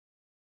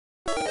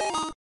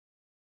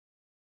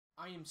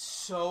I am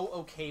so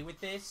okay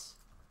with this.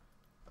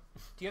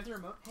 Do you have the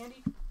remote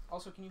handy?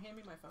 Also, can you hand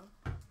me my phone?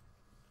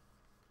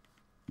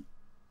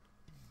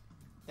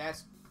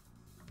 That's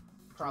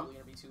probably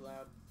going to be too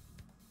loud.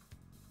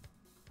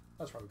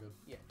 That's probably good.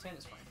 Yeah, 10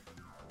 is fine.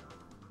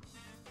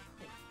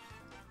 Hey.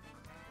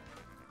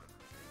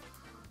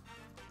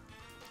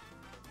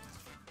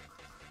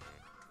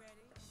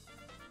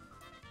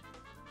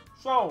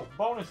 So,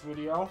 bonus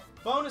video.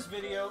 Bonus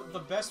video, the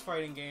best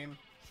fighting game.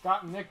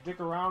 Scott and Nick dick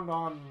around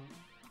on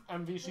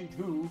MVC2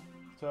 to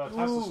test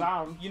the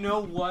sound. You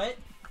know what?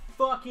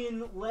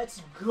 Fucking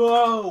let's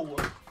go!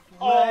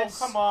 Oh,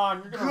 come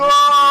on. You're gonna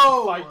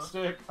go! fight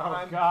stick. Oh,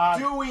 I'm God.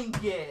 doing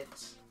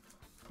it!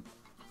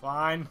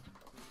 Fine.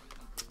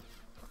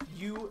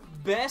 You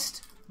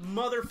best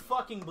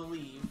motherfucking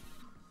believe.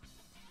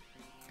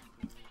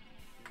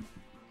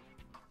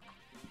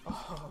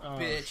 Oh,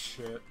 bitch.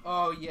 Shit.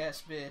 Oh,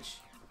 yes, bitch.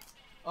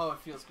 Oh, it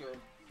feels good.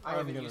 I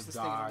haven't used this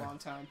thing in a long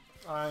time.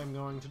 I'm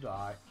going to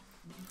die.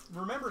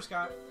 Remember,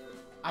 Scott,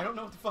 I don't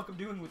know what the fuck I'm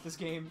doing with this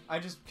game. I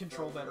just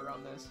control better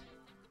on this.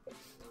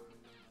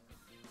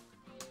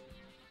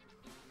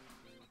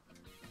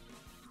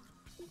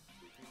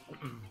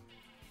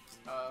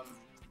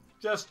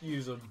 Just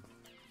use them.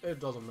 It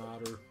doesn't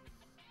matter.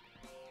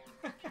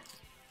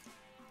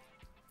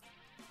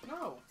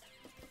 No.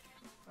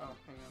 Oh,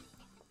 hang on.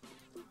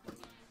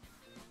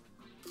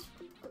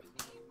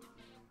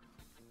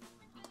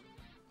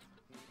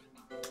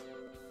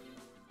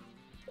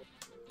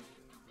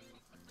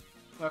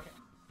 Okay.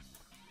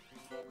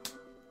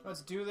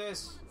 Let's do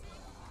this.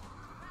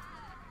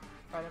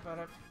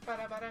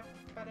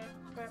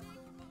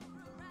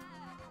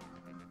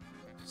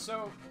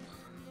 So,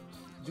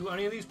 do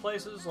any of these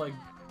places, like,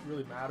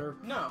 really matter?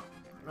 No.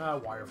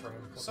 Wireframe.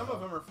 Some of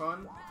them are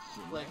fun,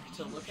 like,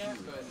 to look at,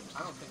 but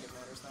I don't think it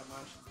matters that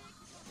much.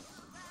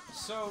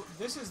 So,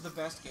 this is the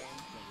best game.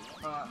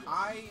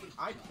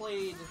 I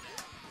played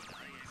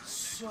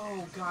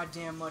so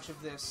goddamn much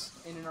of this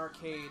in an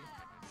arcade,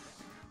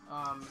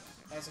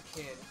 as a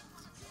kid.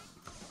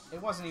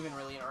 It wasn't even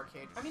really an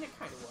arcade. I mean, it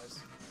kind of was.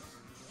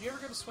 Did you ever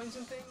go to Swings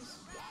and Things?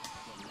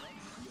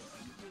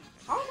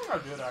 I don't think I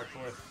did,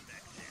 actually.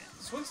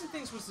 Swings and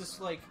Things was this,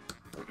 like...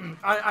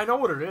 I know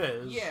what it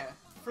is. Yeah.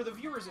 For the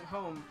viewers at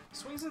home,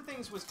 Swings and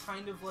Things was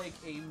kind of like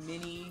a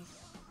mini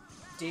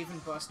Dave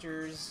 &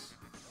 Buster's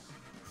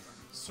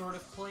sort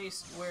of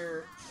place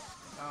where,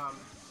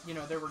 you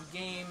know, there were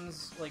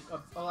games, like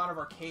a lot of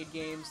arcade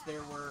games.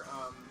 There were,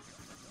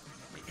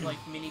 like,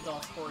 mini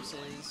golf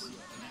courses.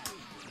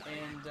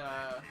 And,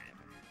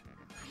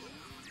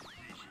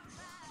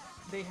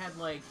 they had,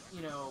 like,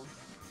 you know,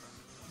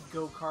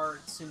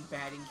 go-karts and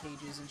batting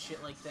cages and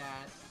shit like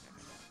that.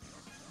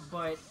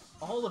 But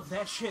all of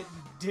that shit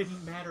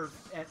didn't matter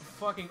at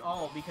fucking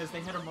all because they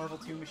had a Marvel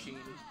 2 machine.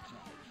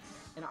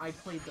 And I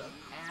played the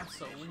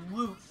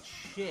absolute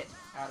shit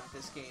out of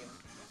this game.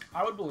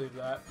 I would believe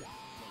that.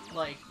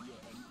 Like,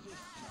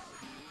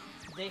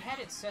 they had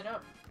it set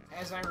up,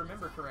 as I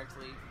remember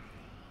correctly,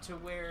 to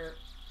where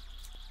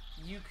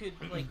you could,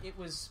 like, it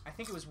was, I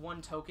think it was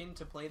 1 token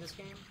to play this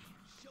game.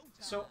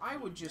 So I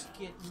would just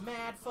get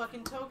mad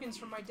fucking tokens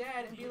from my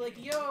dad and be like,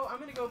 yo, I'm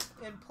gonna go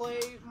and play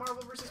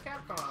Marvel vs.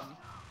 Capcom.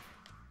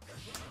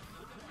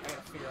 I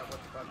gotta figure out what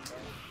the buttons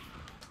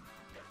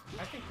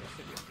are. I think they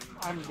should be.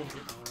 I'm gonna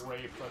get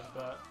raped, I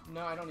bet.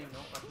 No, I don't even know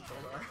what my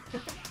controls are.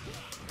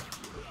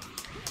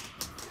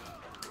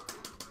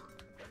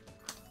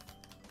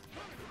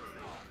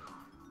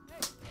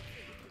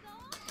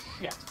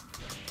 Shit.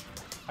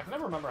 I can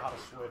never remember how to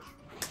switch.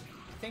 I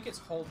think it's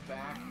hold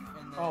back and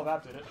then oh,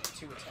 that did it.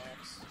 2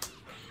 attacks.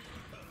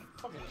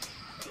 Fucking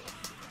shit.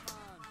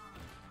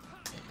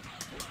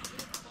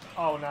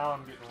 Oh, now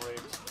I'm getting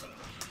raped.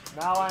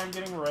 Now I am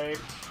getting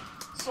raped.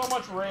 So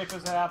much rape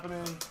is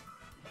happening.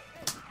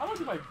 I don't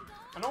think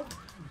I know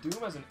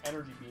Doom has an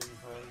energy beam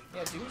thing.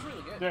 Yeah, Doom's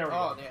really good. There we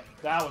go. Yeah.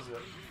 That was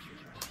it.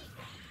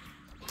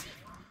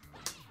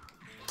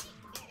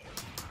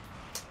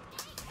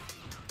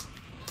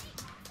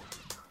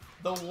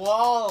 The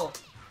wall!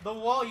 The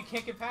wall, you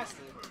can't get past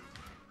it.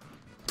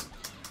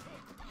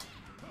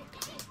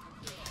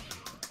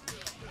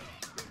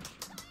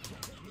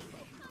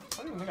 I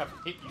don't even think I've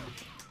hit you.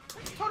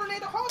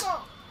 Tornado, hold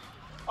on!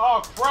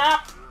 Oh,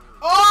 crap!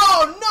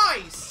 Oh,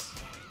 nice!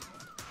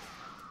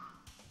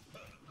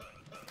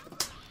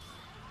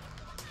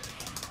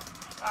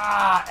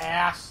 Ah,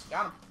 ass.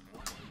 Got him.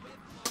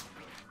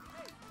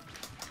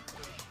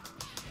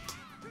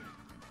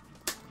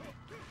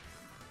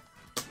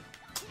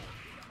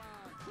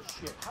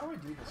 Shit, how do I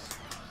do this?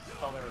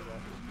 Oh, there we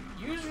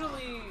go.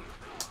 Usually,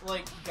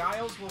 like,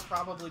 Guiles will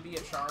probably be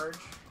a charge.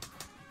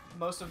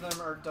 Most of them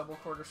are double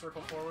quarter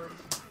circle forward.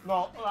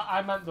 No,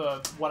 I meant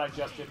what I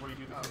just did where you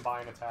do the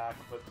combine attack,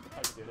 but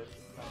I did it.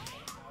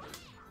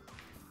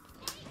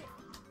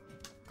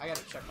 I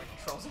gotta check my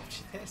controls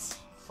after this.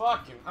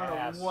 Fucking I don't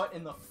ass. know what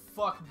in the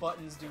fuck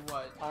buttons do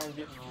what. I'm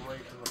getting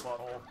raped in the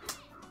butthole.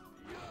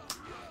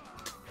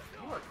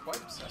 You are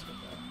quite obsessed with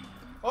that.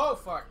 Oh,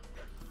 fuck.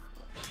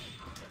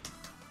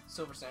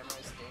 Silver Samurai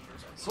is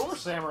dangerous. Silver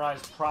Samurai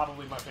is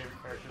probably my favorite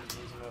character to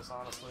use in this,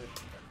 honestly.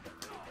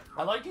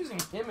 I like using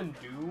him in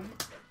Doom,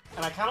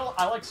 and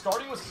I like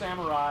starting with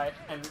Samurai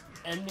and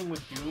ending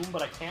with Doom,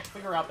 but I can't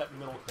figure out that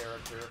middle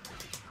character.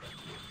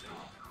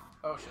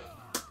 Oh shit.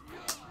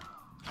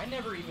 I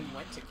never even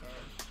went to Ken.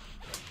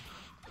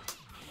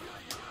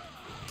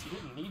 You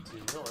didn't need to,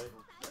 really.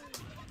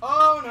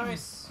 Oh,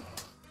 nice!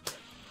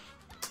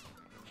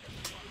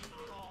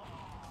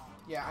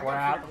 Yeah, I gotta figure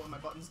out what my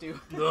buttons do.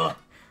 Ugh.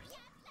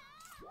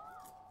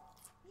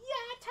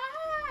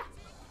 Yatta!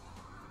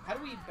 How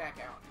do we back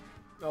out?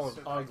 That was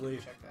ugly.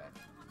 Check that.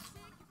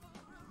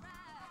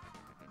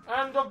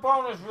 And a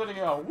bonus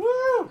video!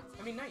 Woo!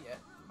 I mean, not yet.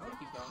 I want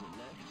to keep going.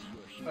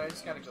 But I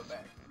just gotta go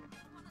back.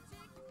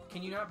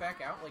 Can you not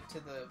back out, like, to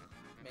the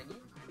menu?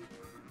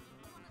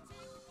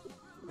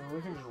 Well,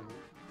 we can just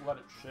let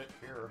it shit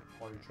here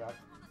while you check.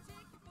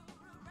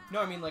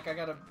 No, I mean, like, I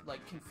gotta, like,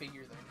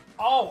 configure them.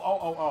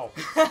 Oh.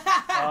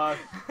 I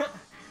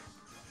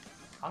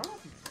don't know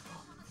if you...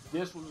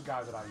 This was the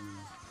guy that I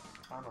used.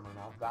 I don't remember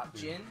now. That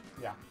dude. Jin?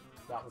 Yeah,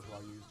 that was what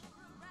I used.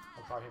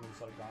 I'll try him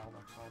instead of Guile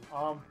next time.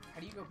 How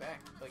do you go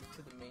back, like,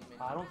 to the main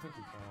menu? I don't think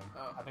you can.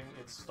 Oh. I think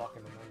it's stuck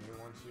in the menu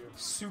once you...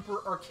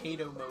 Super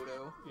Arcado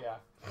Moto. Yeah.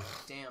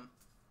 Damn.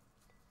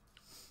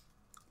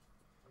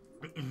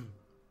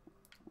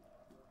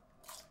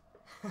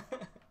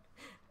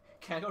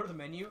 Can I go to the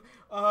menu?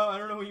 I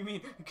don't know what you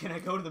mean. Can I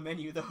go to the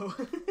menu, though?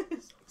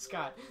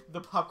 Scott,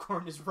 the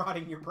popcorn is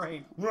rotting your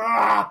brain.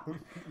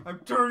 I'm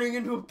turning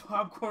into a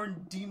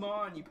popcorn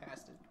demon. You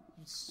passed it.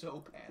 You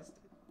so passed it.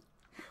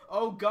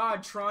 Oh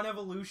god, Tron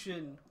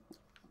Evolution.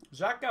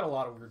 Zach got a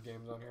lot of weird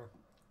games on here.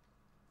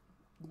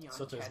 Neon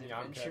Such Cat as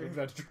Neon Adventure. Cat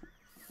Adventure.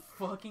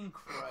 Fucking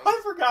Christ.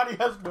 I forgot he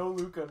has no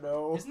Luca,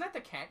 no. Isn't that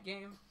the cat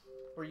game?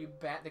 Where you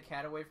bat the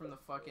cat away from the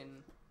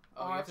fucking...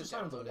 Oh, you I have have to to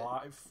download it.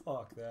 live.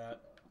 Fuck that.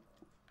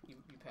 You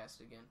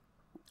passed it again.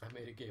 I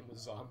made a game with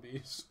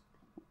zombies.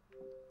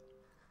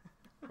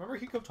 Remember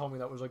he kept telling me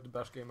that was like the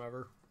best game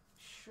ever?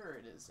 Sure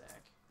it is,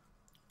 Zach.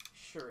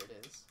 Sure it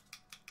is.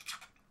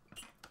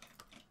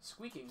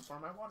 Squeaking for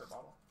my water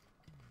bottle.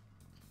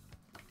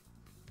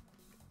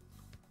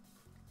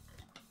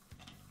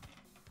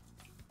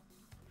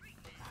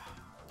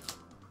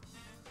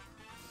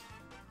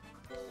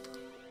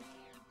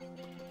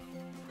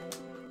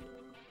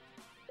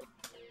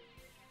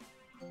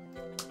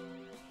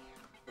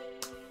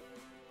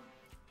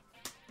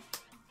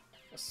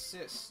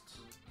 Assist.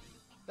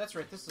 That's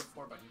right, this is a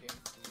 4-button game.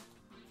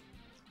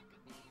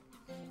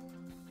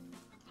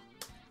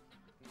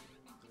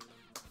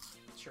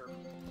 Sure.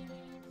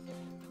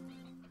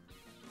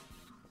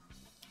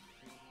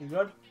 You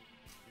good?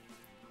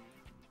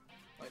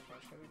 Light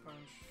punch, heavy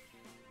punch,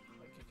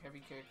 light kick,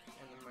 heavy kick,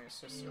 and then my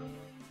assists are in there.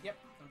 Yep,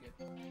 I'm good.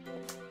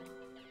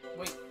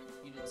 Wait,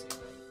 you didn't say that.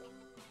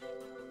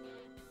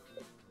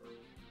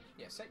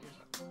 Yeah, set yours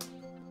up.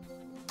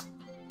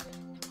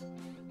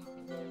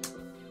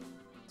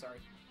 Sorry.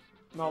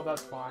 No,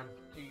 that's fine.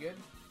 Are you good?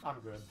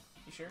 I'm good.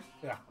 You sure?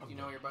 Yeah. Do you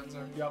know where your buttons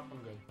are? Yep, I'm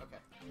good. Okay.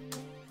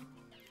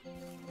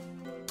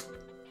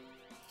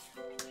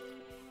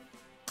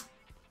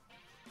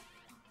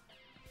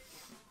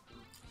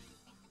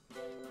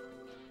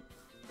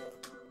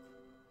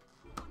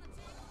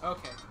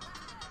 Okay.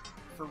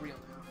 For real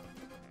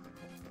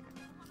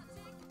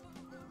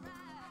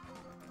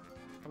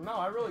now. No,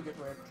 I really get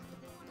ripped.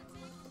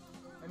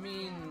 I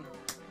mean,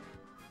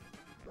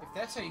 if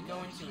that's how you go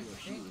into it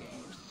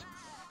thinking,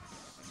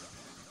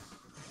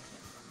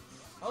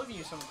 I'll give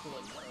you something cool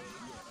like that.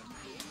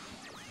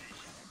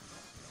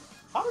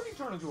 How did he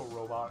turn into a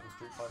robot in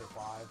Street Fighter V?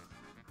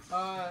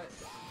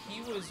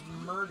 He was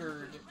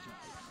murdered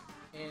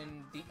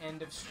in the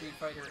end of Street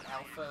Fighter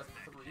Alpha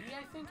 3,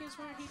 I think is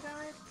where he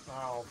died.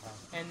 Oh, okay.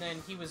 And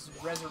then he was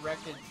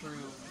resurrected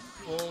through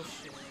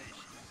bullshit.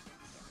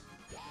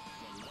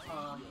 I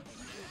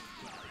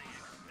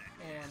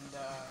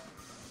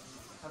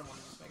don't want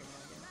to use Mega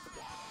Man again.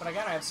 But I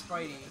gotta have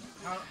Spidey.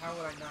 How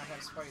would I not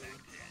have Spidey?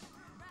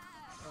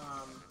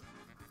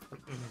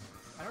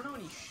 I don't know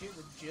any shit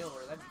with Jill,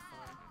 or that'd be fun.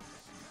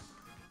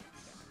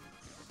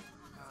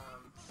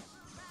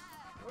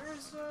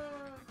 Where's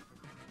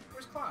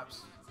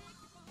Klops?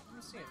 I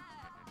don't see him.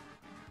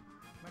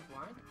 Am I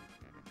blind?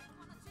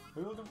 Who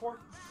are you looking for?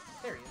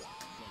 There he is.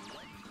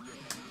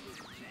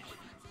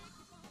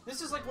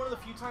 This is like one of the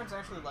few times I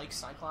actually like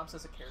Cyclops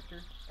as a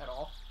character at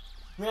all.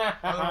 Yeah.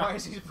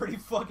 Otherwise, he's pretty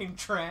fucking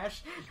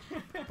trash.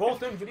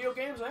 Both in video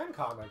games and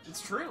comics.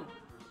 It's true.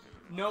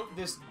 Note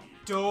this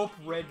dope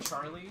red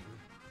Charlie.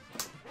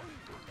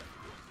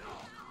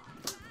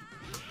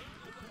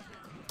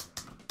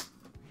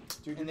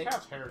 Dude, And the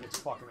cat's hair gets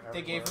fucking everywhere.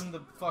 They gave him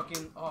the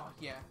fucking... Oh,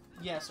 yeah.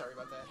 Yeah, sorry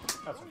about that.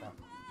 That's okay.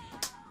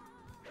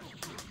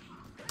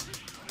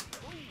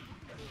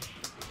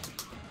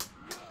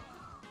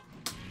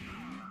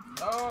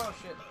 Oh,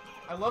 shit.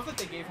 I love that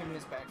they gave him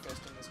his back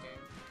fist in this game.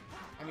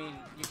 I mean,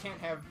 you can't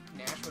have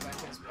Nash without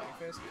his back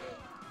fist,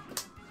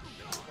 but...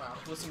 Wow,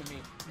 listen to me.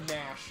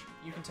 Nash.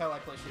 You can tell I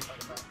play Street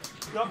Fighter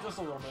 5. Yup, just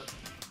a little bit.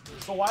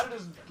 So why did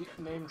his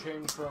name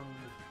change from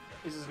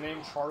is his name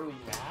Charlie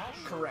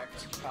Nash?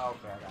 Correct. Oh,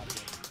 okay, I got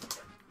you.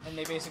 And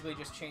they basically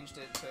just changed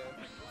it to...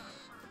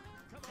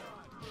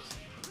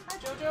 Hi,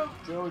 Jojo.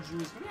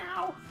 Joju's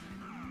meow.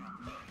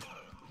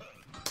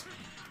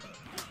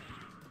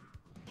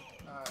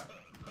 How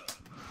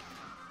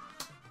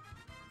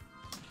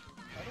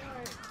do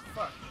I...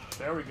 Fuck.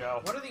 There we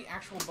go. What are the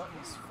actual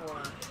buttons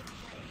for...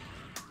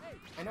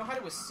 I know how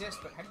to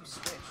assist, but how do you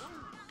switch?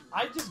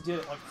 I just did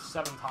it like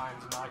 7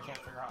 times, and now I can't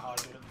figure out how I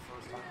did it the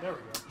first time. There we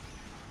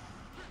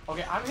go.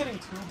 Okay, I'm hitting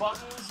 2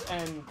 buttons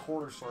and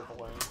quarter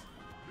circling.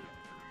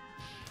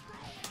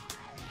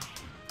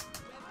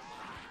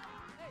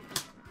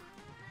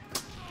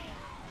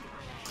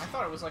 I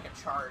thought it was like a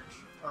charge,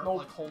 or Nope.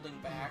 like holding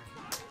back.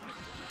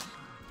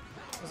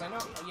 Because I know,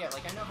 yeah,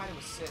 like I know how to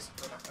assist,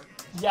 but...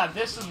 Yeah,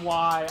 this is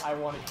why I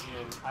wanted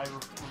Jin. I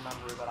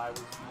remember that I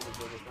was really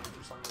good with him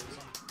for some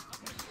reason.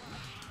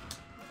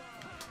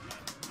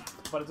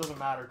 But it doesn't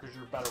matter because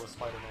you're better with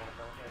Spider-Man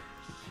apparently.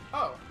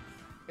 Oh,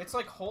 it's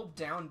like hold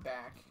down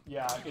back.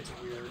 Yeah, it's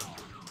weird.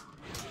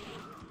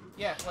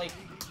 Yeah, like,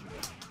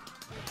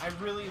 I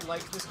really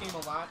liked this game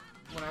a lot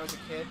when I was a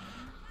kid.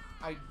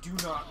 I do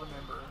not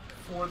remember,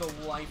 for the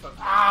life of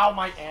me, Ow,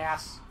 my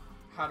ass!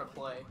 how to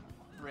play,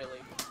 really.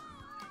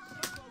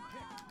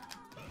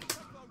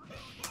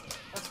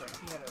 That's right,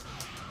 he had a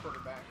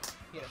quarterback.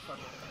 He had a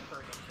fucking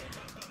hurricane kick.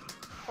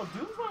 Oh,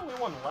 Doom's my only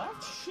one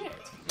left? Shit.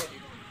 Yeah,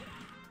 dude.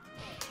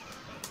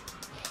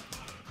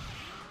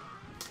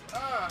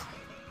 Ah!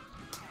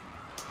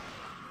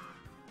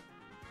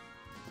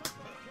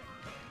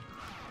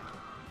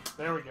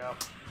 There we go.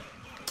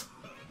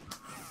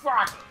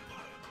 Fuck!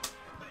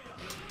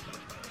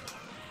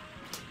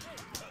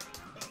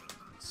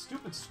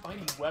 Stupid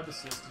Spidey web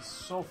assist is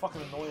so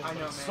fucking annoying, I but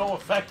know, it's man. so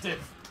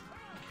effective.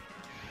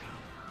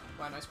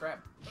 Wow, nice grab.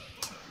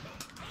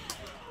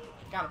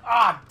 Got him.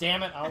 Ah,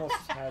 damn it! I almost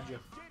had you.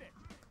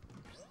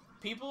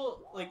 People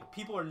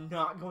are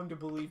not going to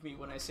believe me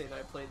when I say that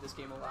I played this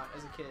game a lot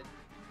as a kid.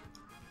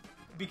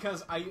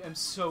 Because I am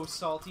so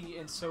salty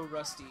and so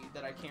rusty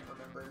that I can't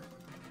remember.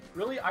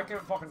 Really? I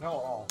can't fucking tell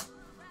at all.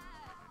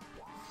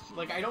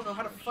 Like, I don't know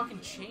how to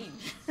fucking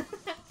change.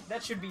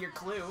 That should be your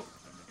clue.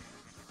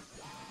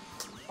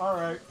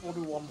 Alright, we'll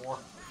do one more.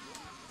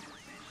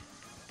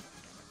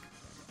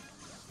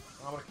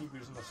 I'm gonna keep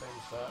using the same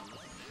set.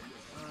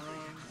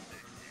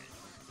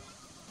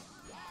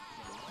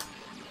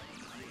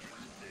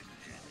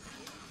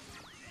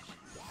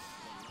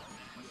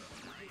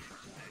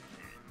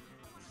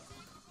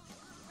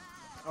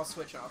 I'll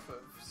switch off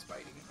of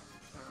Spidey.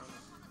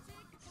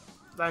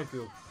 Thank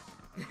you.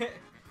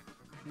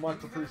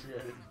 Much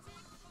appreciated.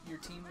 Your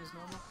team is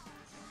normal?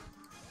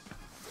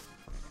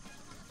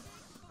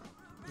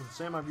 The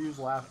same I used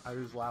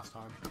last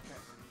time. Okay.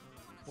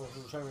 Well, it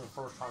was the same the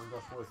first time,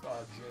 just with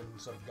Jin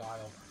instead of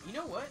Guile. You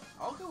know what?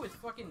 I'll go with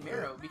fucking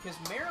Marrow, because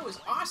Marrow is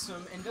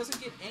awesome and doesn't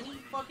get any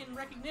fucking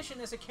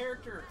recognition as a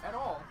character at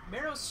all.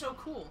 Marrow's so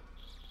cool.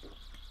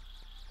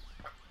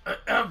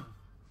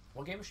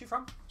 What game is she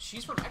from?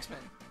 She's from X-Men.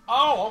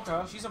 Oh,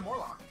 okay. She's a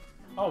Morlock.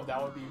 Oh,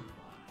 that would be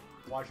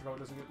why she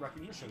doesn't get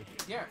recognition.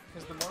 Yeah,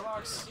 because the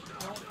Morlocks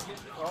don't get...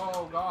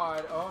 Oh,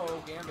 God.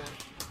 Oh, Gambit.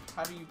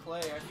 How do you play?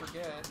 I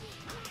forget.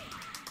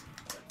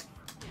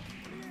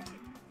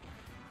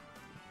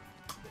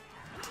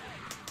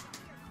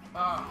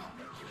 Ah.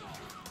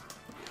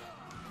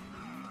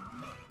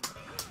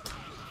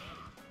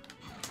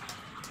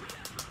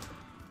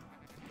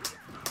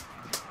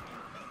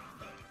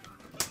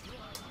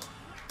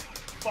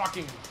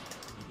 Fucking...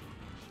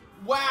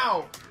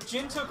 Wow!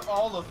 Jin took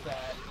all of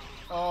that.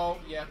 Oh,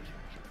 yeah.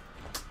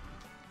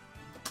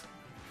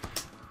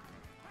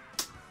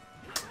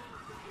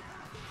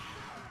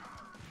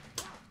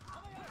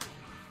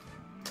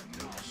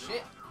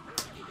 Shit.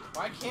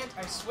 Why can't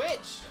I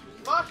switch?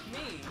 Fuck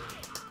me.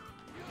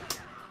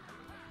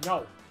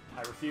 No,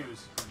 I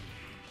refuse.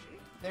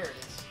 There it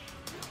is.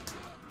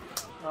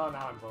 Oh,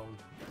 now I'm boned.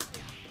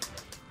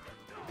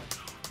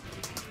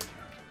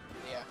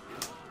 Yeah.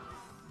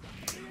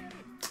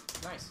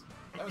 Nice.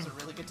 That was a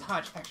really good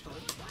dodge,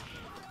 actually.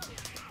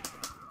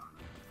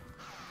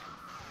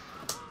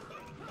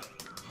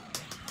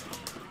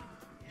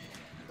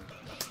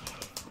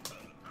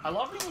 I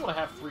love being able to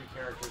have 3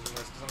 characters in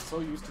this, because I'm so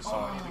used to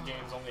so many of the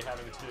games only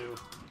having 2.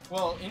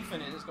 Well,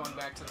 Infinite is going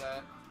back to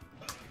that.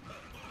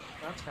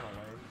 That's kind of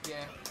lame.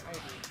 Yeah, I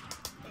agree.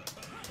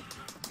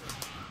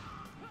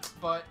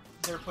 But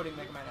they're putting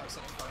Mega Man X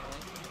in it finally.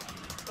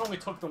 It only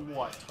took them,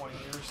 what, 20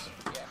 years?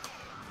 Yeah.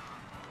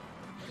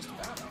 Just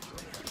about,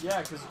 actually.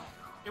 Yeah, because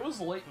it was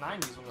the late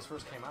 90s when this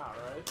first came out,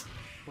 right?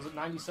 Was it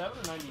 97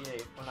 or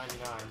 98 or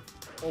 99?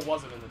 Or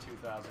was it in the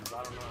 2000s?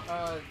 I don't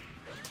know.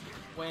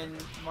 When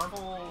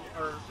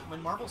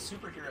Marvel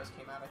Superheroes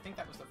came out, I think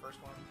that was the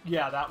first one.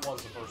 Yeah, that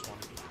was the first one.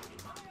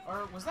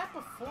 Or was that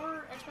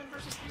before X-Men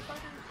vs. Street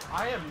Fighter?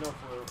 I have no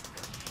clue.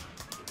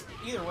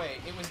 Either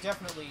way, it was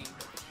definitely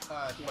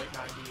Late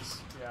 90s,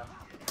 yeah.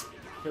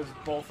 Because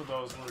both of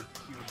those were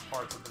huge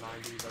parts of the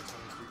 90s,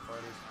 X-Men and Street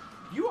Fighters.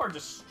 You are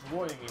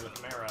destroying me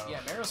with Marrow.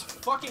 Yeah, Marrow's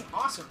fucking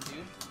awesome,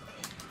 dude.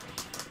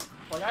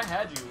 Like, I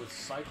had you with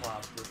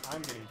Cyclops, but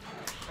I'm getting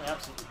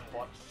absolutely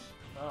butt.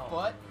 Oh,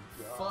 Butt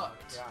my God.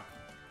 fucked. Yeah.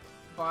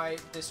 By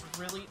this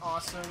really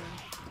awesome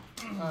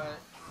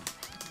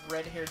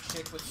red-haired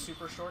chick with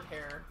super short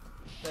hair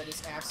that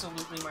is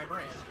absolutely my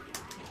brand.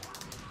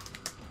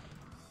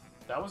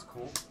 That was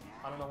cool.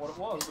 I don't know what it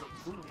was, but it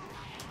was cool.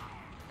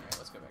 Alright,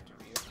 let's go back to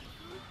Ryu.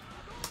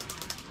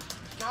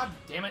 God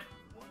damn it.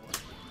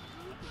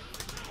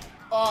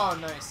 Oh,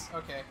 nice.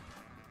 Okay.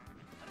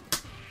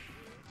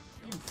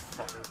 You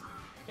fucker.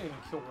 Can't even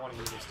kill one of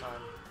you this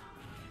time.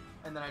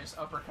 And then I just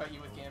uppercut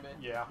you with Gambit.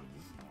 Yeah.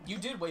 You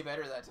did way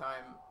better that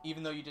time,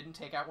 even though you didn't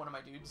take out one of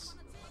my dudes.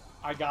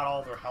 I got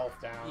all their health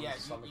down Yeah,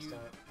 to some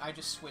extent. I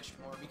just switched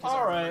more because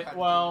Alright,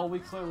 well, we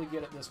clearly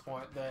get at this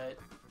point that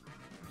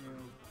you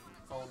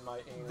own my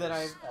anus that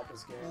I at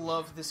this game.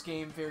 love this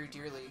game very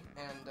dearly,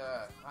 and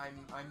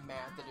I'm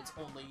mad that it's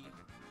only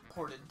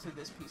ported to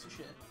this piece of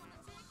shit.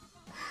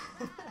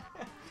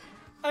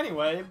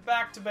 Anyway,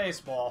 back to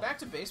baseball. Back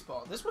to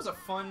baseball. This was a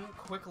fun,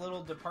 quick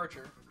little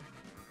departure.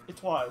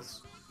 It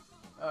was.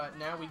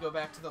 Now we go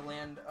back to the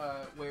land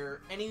where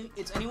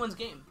it's anyone's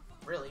game,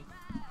 really.